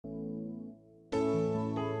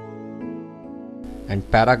and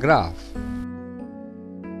paragraph.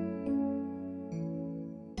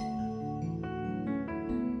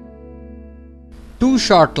 Two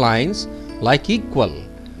short lines like equal,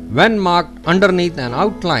 when marked underneath an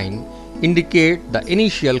outline, indicate the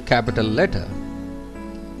initial capital letter.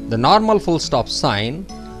 The normal full stop sign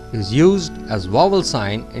is used as vowel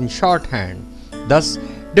sign in shorthand. Thus,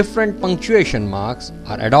 different punctuation marks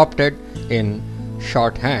are adopted in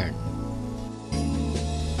shorthand.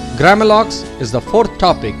 Grammalogues is the fourth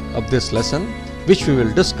topic of this lesson, which we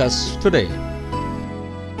will discuss today.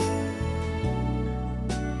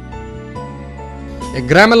 A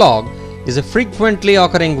grammalogue is a frequently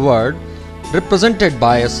occurring word represented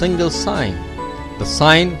by a single sign. The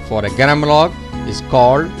sign for a grammalogue is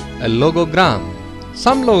called a logogram.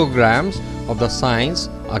 Some logograms of the signs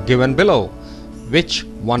are given below, which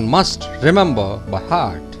one must remember by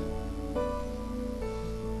heart.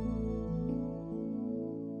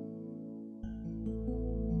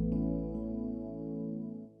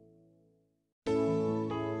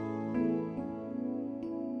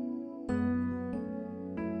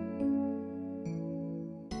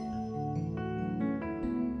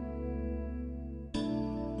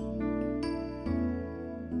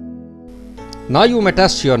 Now you may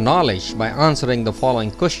test your knowledge by answering the following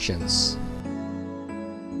questions.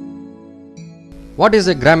 What is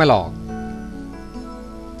a grammalogue?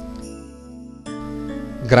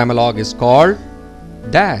 Grammalogue is called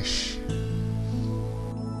dash.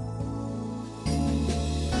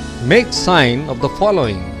 Make sign of the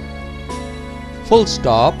following: full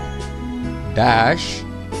stop, dash,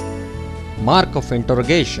 mark of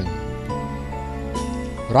interrogation.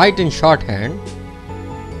 Write in shorthand: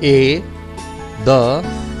 a, the,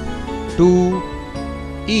 to,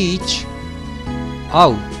 each,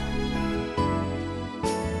 out.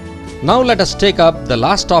 Now let us take up the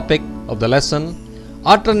last topic of the lesson,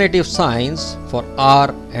 alternative signs for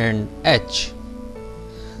R and H.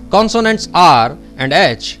 Consonants R and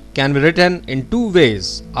H can be written in two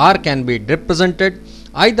ways. R can be represented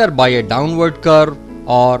either by a downward curve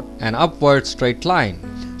or an upward straight line.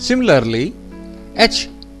 Similarly, H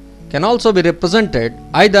can also be represented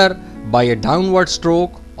either by a downward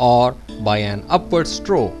stroke or by an upward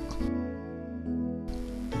stroke.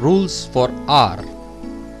 Rules for R.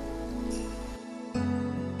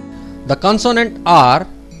 The consonant R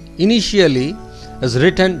initially is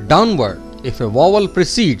written downward if a vowel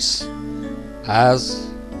precedes, as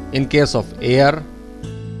in case of air,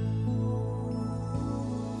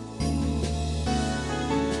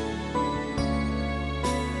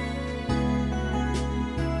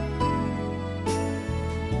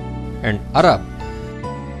 and Arab.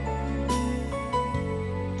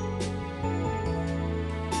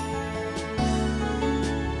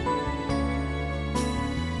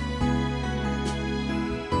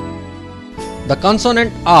 The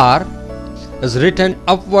consonant R is written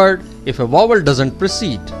upward if a vowel doesn't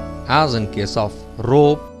precede, as in case of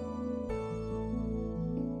rope,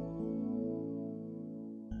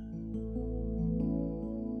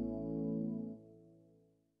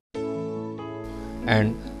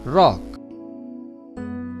 and rock.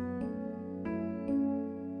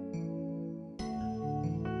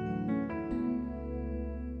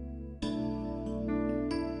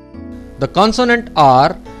 The consonant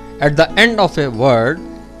R at the end of a word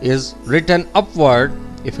is written upward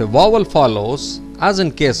if a vowel follows, as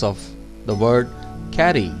in case of the word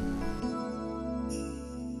carry.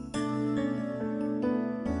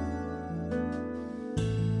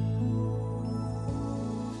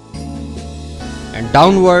 And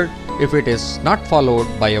downward if it is not followed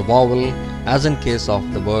by a vowel, as in case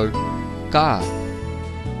of the word car.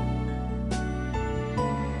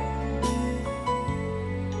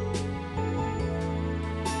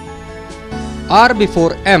 R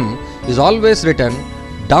before M is always written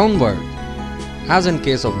downward, as in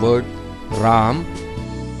case of word Ram,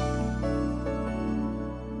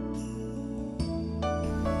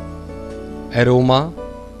 aroma,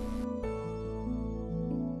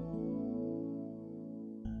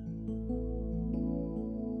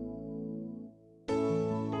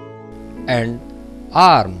 and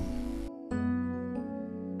arm.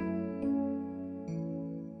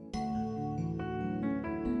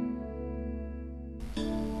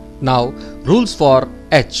 Now, rules for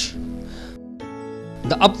H.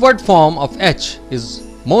 The upward form of H is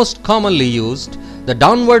most commonly used. The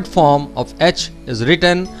downward form of H is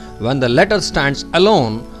written when the letter stands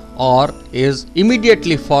alone or is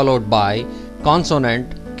immediately followed by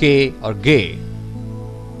consonant K or G.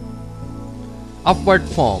 Upward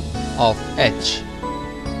form of H.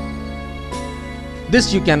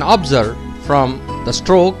 This you can observe from the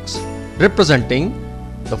strokes representing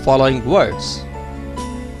the following words: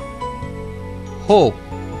 hope.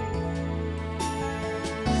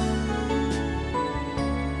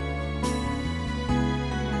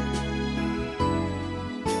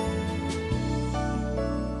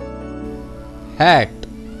 Hat.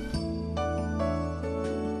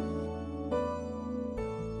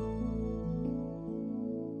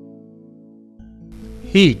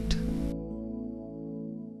 Heat.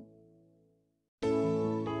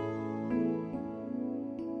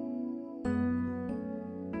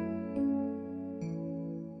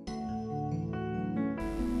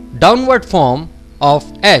 Downward form of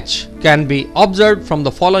H can be observed from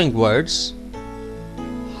the following words: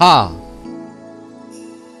 ha,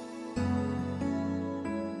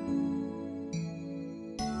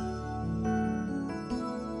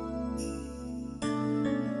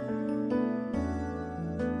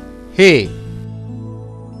 hey,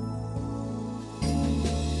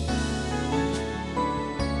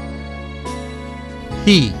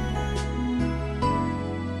 he.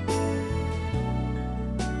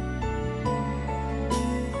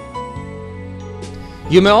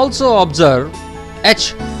 You may also observe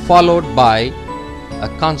H followed by a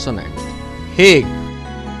consonant. Hig,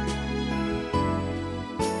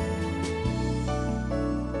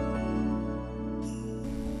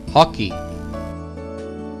 hockey,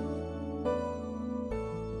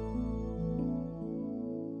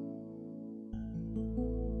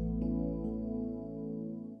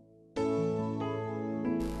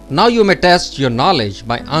 Now you may test your knowledge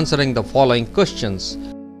by answering the following questions.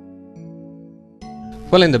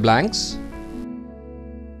 Fill in the blanks.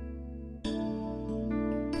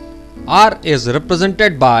 R is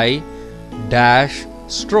represented by dash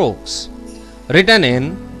strokes written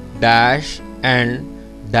in dash and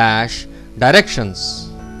dash directions.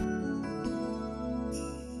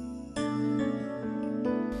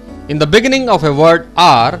 In the beginning of a word,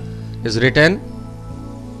 R is written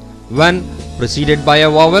when preceded by a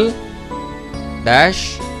vowel,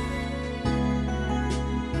 dash,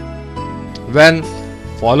 when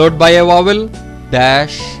followed by a vowel,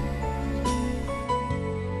 dash,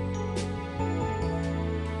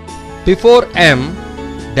 before M,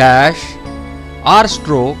 dash, R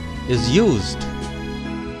stroke is used.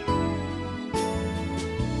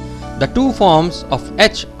 The two forms of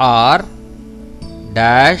H are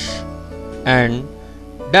dash and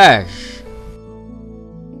dash.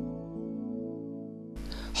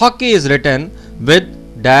 Hockey is written with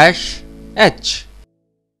dash H.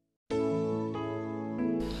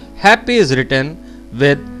 Happy is written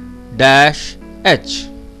with dash H.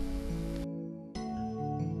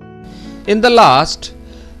 In the last,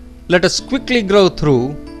 let us quickly go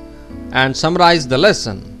through and summarize the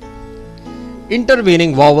lesson.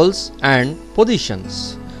 Intervening vowels and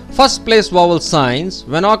positions. First place vowel signs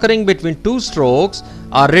when occurring between two strokes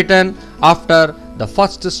are written after the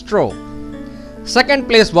first stroke. Second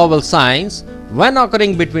place vowel signs when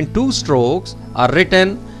occurring between two strokes are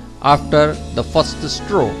written after the first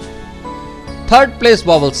stroke. Third place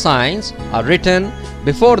vowel signs are written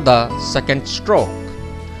before the second stroke.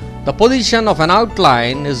 The position of an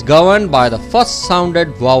outline is governed by the first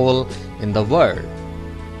sounded vowel in the word.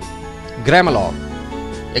 Grammalogue.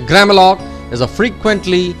 A grammalogue is a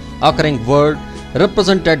frequently occurring word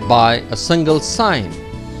represented by a single sign.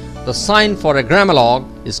 The sign for a grammalogue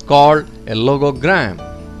is called a logogram.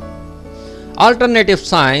 Alternative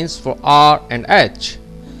signs for R and H.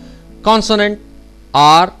 Consonant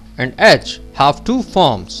R and H have two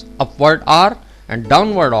forms, upward R and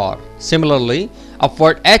downward R. Similarly,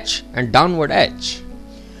 upward H and downward H.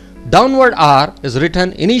 Downward R is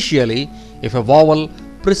written initially if a vowel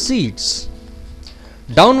precedes.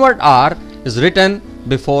 Downward R is written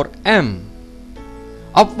before M.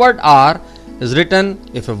 Upward R is written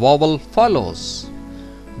if a vowel follows.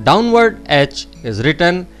 Downward H is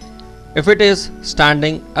written if it is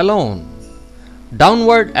standing alone.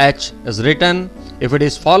 Downward H is written if it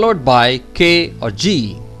is followed by K or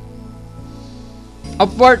G.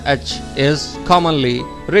 Upward H is commonly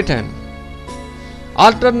written.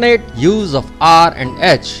 Alternate use of R and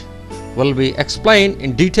H will be explained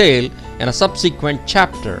in detail in a subsequent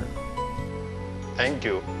chapter. Thank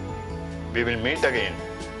you. We will meet again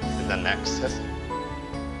in the next session.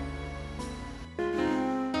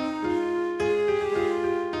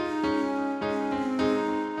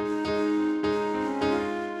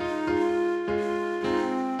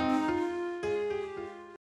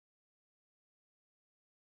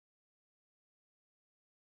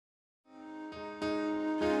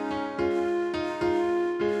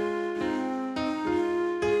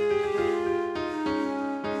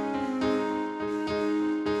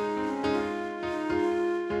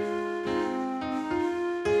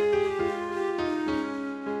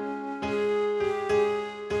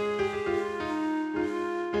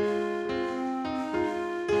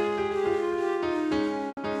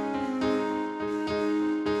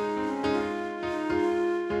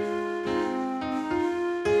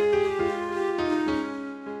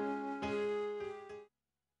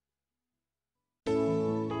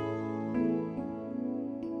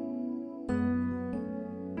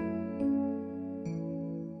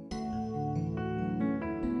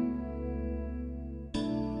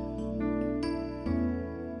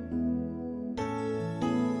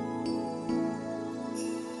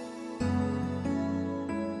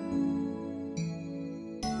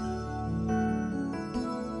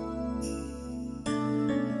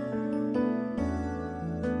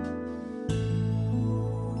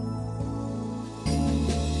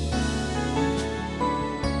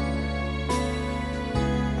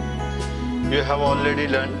 You have already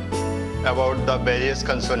learned about the various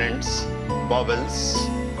consonants, vowels,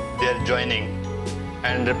 their joining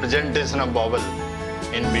and representation of vowel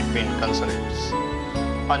in between consonants.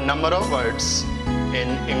 A number of words in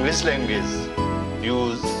English language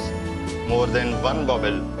use more than one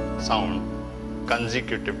vowel sound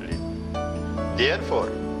consecutively. Therefore,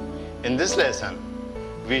 in this lesson,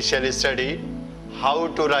 we shall study how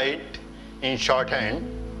to write in shorthand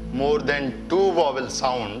more than two vowel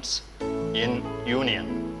sounds in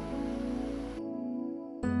union.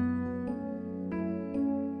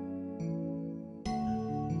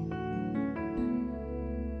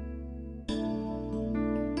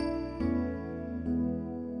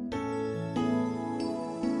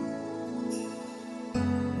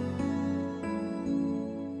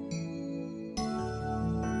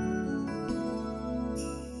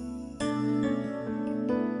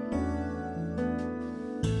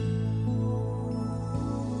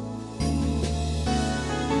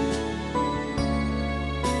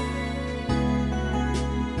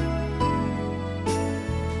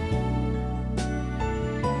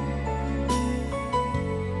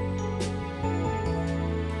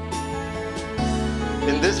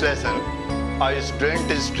 In this lesson, a student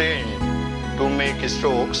is trained to make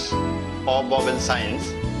strokes or vowel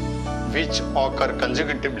signs which occur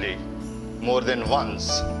consecutively more than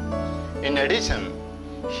once. In addition,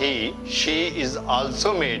 she is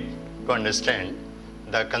also made to understand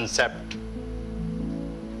the concept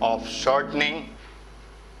of shortening.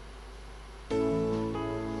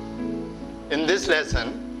 In this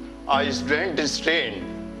lesson, a student is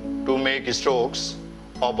trained to make strokes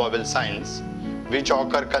or vowel signs which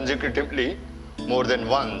occur consecutively more than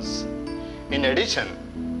once. In addition,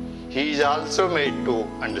 he is also made to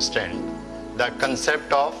understand the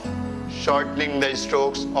concept of shortening the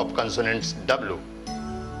strokes of consonants W.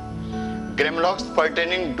 Grammalogues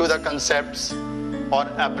pertaining to the concepts or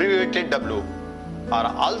abbreviated W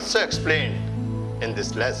are also explained in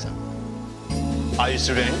this lesson. A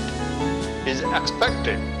student is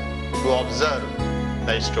expected to observe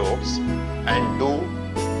the strokes and do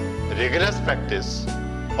rigorous practice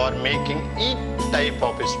for making each type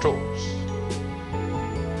of strokes.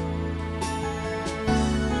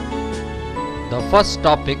 The first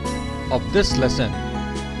topic of this lesson,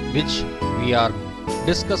 which we are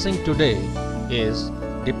discussing today, is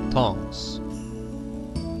diphthongs.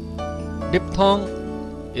 Diphthong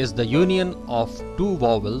is the union of two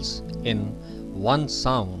vowels in one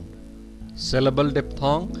sound. Syllable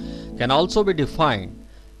diphthong can also be defined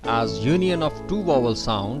as union of two vowel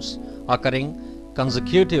sounds occurring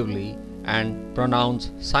consecutively and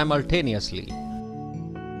pronounced simultaneously.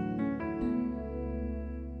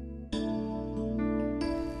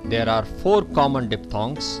 There are four common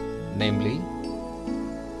diphthongs, namely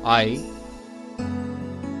I,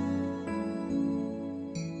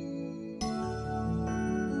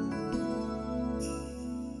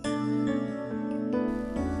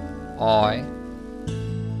 OI,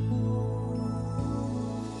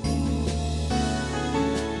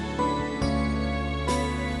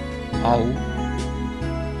 OU,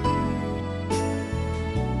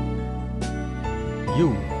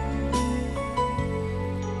 U.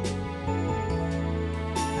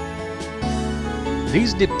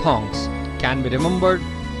 These diphthongs can be remembered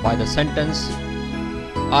by the sentence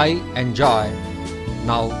I enjoy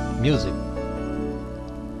now music.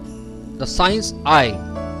 The signs I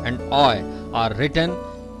and OI are written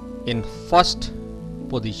in first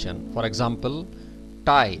position. For example,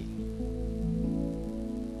 tie.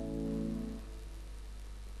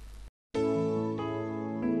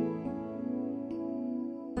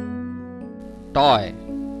 Toy.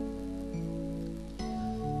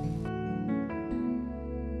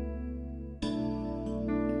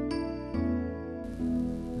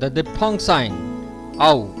 The diphthong sign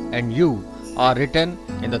OU and U are written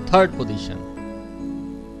in the third position.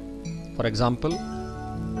 For example,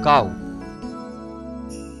 cow.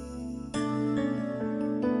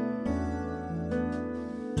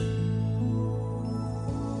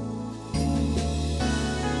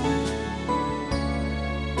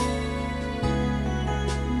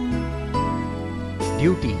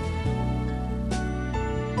 Duty.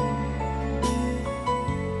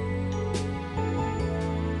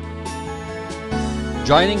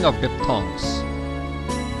 Joining of diphthongs.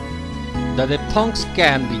 The diphthongs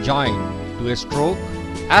can be joined to a stroke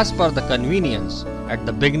as per the convenience at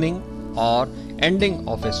the beginning or ending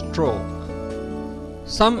of a stroke.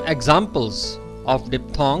 Some examples of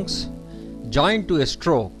diphthongs joined to a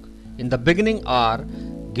stroke in the beginning are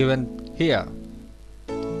given here.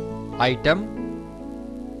 Item,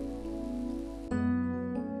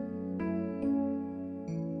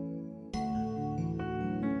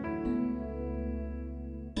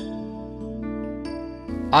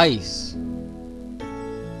 eyes.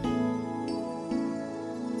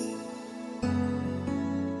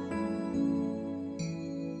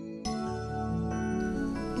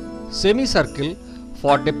 Semicircle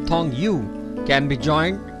for diphthong U can be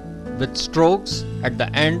joined with strokes at the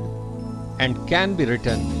end and can be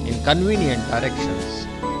written in convenient directions.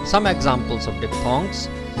 Some examples of diphthongs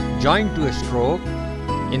joined to a stroke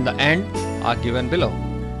in the end are given below.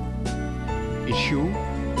 Issue,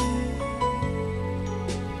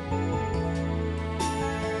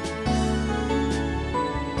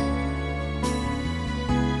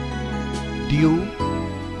 due,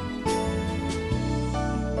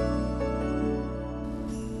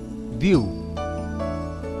 view.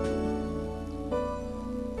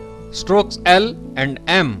 Strokes L and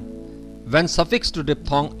M when suffixed to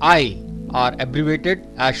diphthong I are abbreviated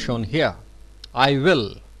as shown here. I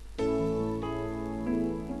will,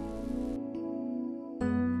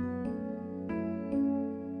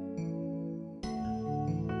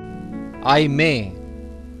 I may,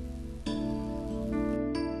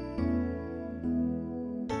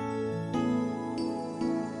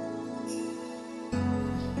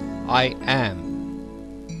 I am.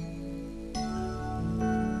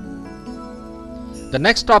 The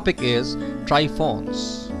next topic is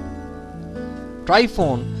triphones.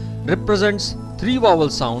 Triphone represents three vowel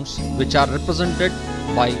sounds which are represented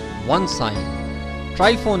by one sign.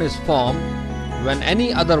 Triphone is formed when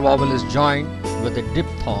any other vowel is joined with a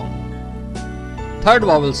diphthong. Third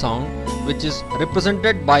vowel sound, which is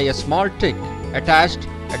represented by a small tick attached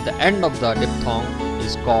at the end of the diphthong,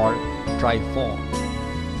 is called triphone.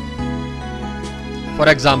 For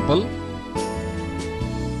example,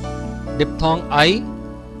 diphthong I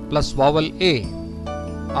plus vowel A,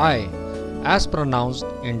 I, as pronounced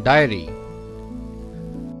in diary.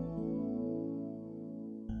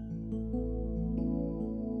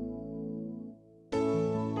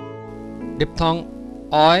 Diphthong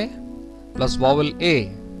I plus vowel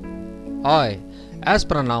A, I, as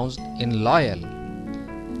pronounced in loyal.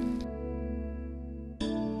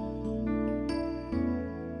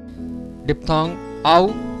 Diphthong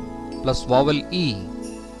OW plus vowel E,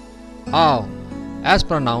 OW, as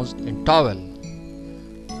pronounced in towel.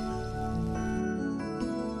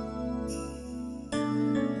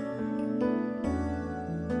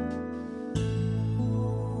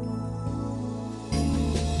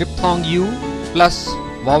 Diphthong U plus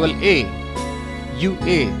vowel A,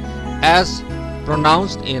 UA, as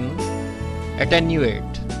pronounced in attenuate.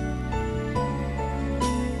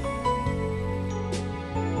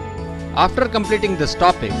 After completing this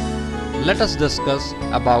topic, let us discuss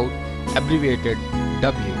about abbreviated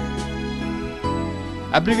W.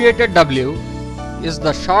 Abbreviated W is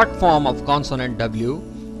the short form of consonant W,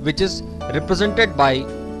 which is represented by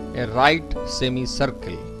a right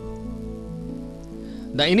semicircle.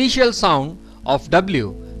 The initial sound of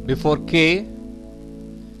W before K,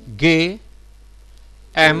 G,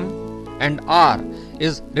 M and R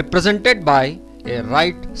is represented by a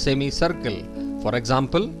right semicircle. For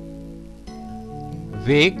example,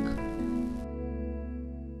 wake,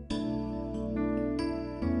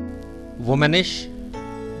 womanish,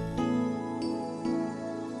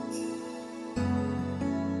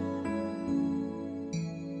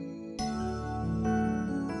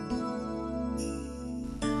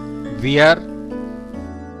 wear,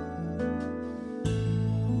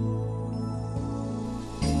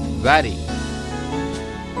 vary.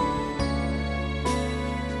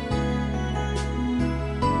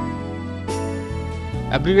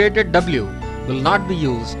 Abbreviated W will not be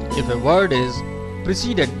used if a word is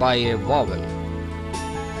preceded by a vowel.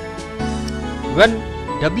 When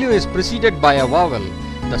W is preceded by a vowel,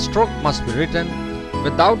 the stroke must be written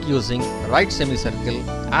without using right semicircle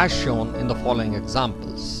as shown in the following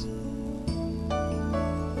examples.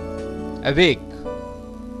 Awake,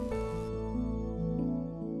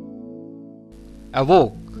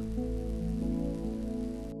 awoke,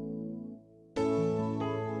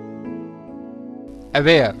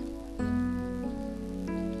 aware.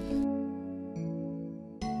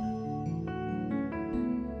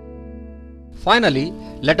 Finally,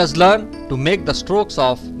 let us learn to make the strokes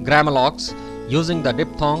of grammalogues using the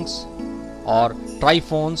diphthongs or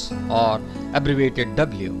triphones or abbreviated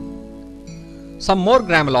W. Some more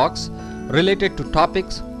grammalogues related to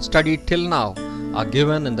topics studied till now are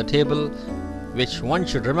given in the table, which one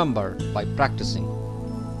should remember by practicing.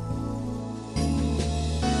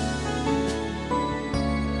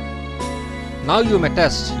 Now you may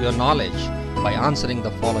test your knowledge by answering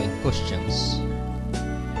the following questions.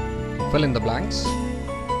 Fill in the blanks.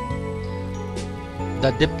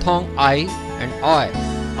 The diphthong I and I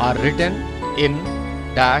are written in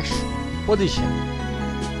dash position.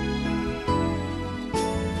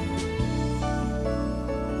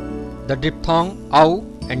 the diphthong ow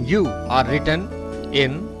and u are written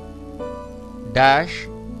in dash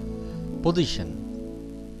position.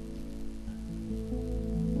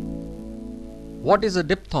 What is a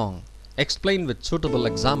diphthong? Explain with suitable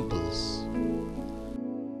examples.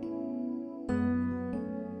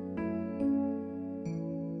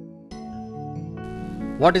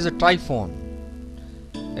 What is a triphone?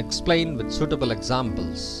 Explain with suitable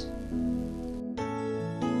examples.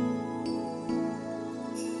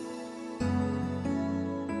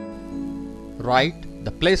 Write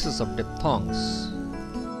the places of diphthongs.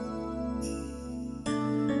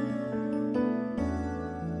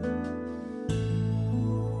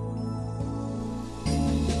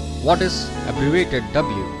 What is abbreviated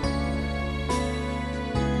W?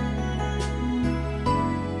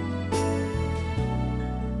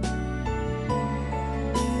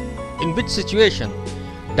 In which situation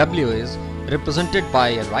W is represented by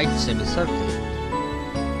a right semicircle?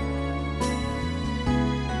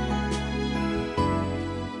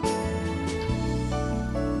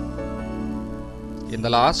 In the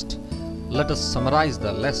last, let us summarize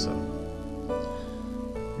the lesson.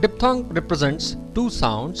 Diphthong represents two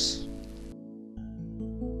sounds.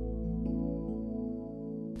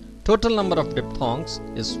 Total number of diphthongs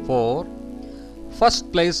is 4.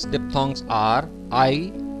 First place diphthongs are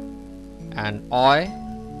I and oi.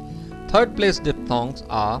 Third place diphthongs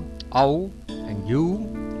are ow and u.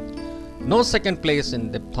 No second place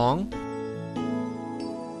in diphthong.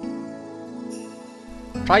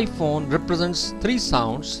 Triphone represents three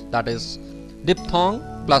sounds, that is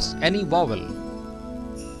diphthong plus any vowel.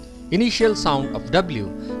 Initial sound of W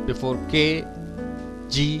before K,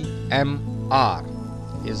 G, M, R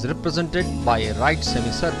is represented by a right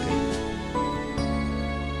semicircle.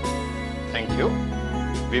 Thank you.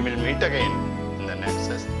 We will meet again in the next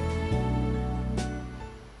session.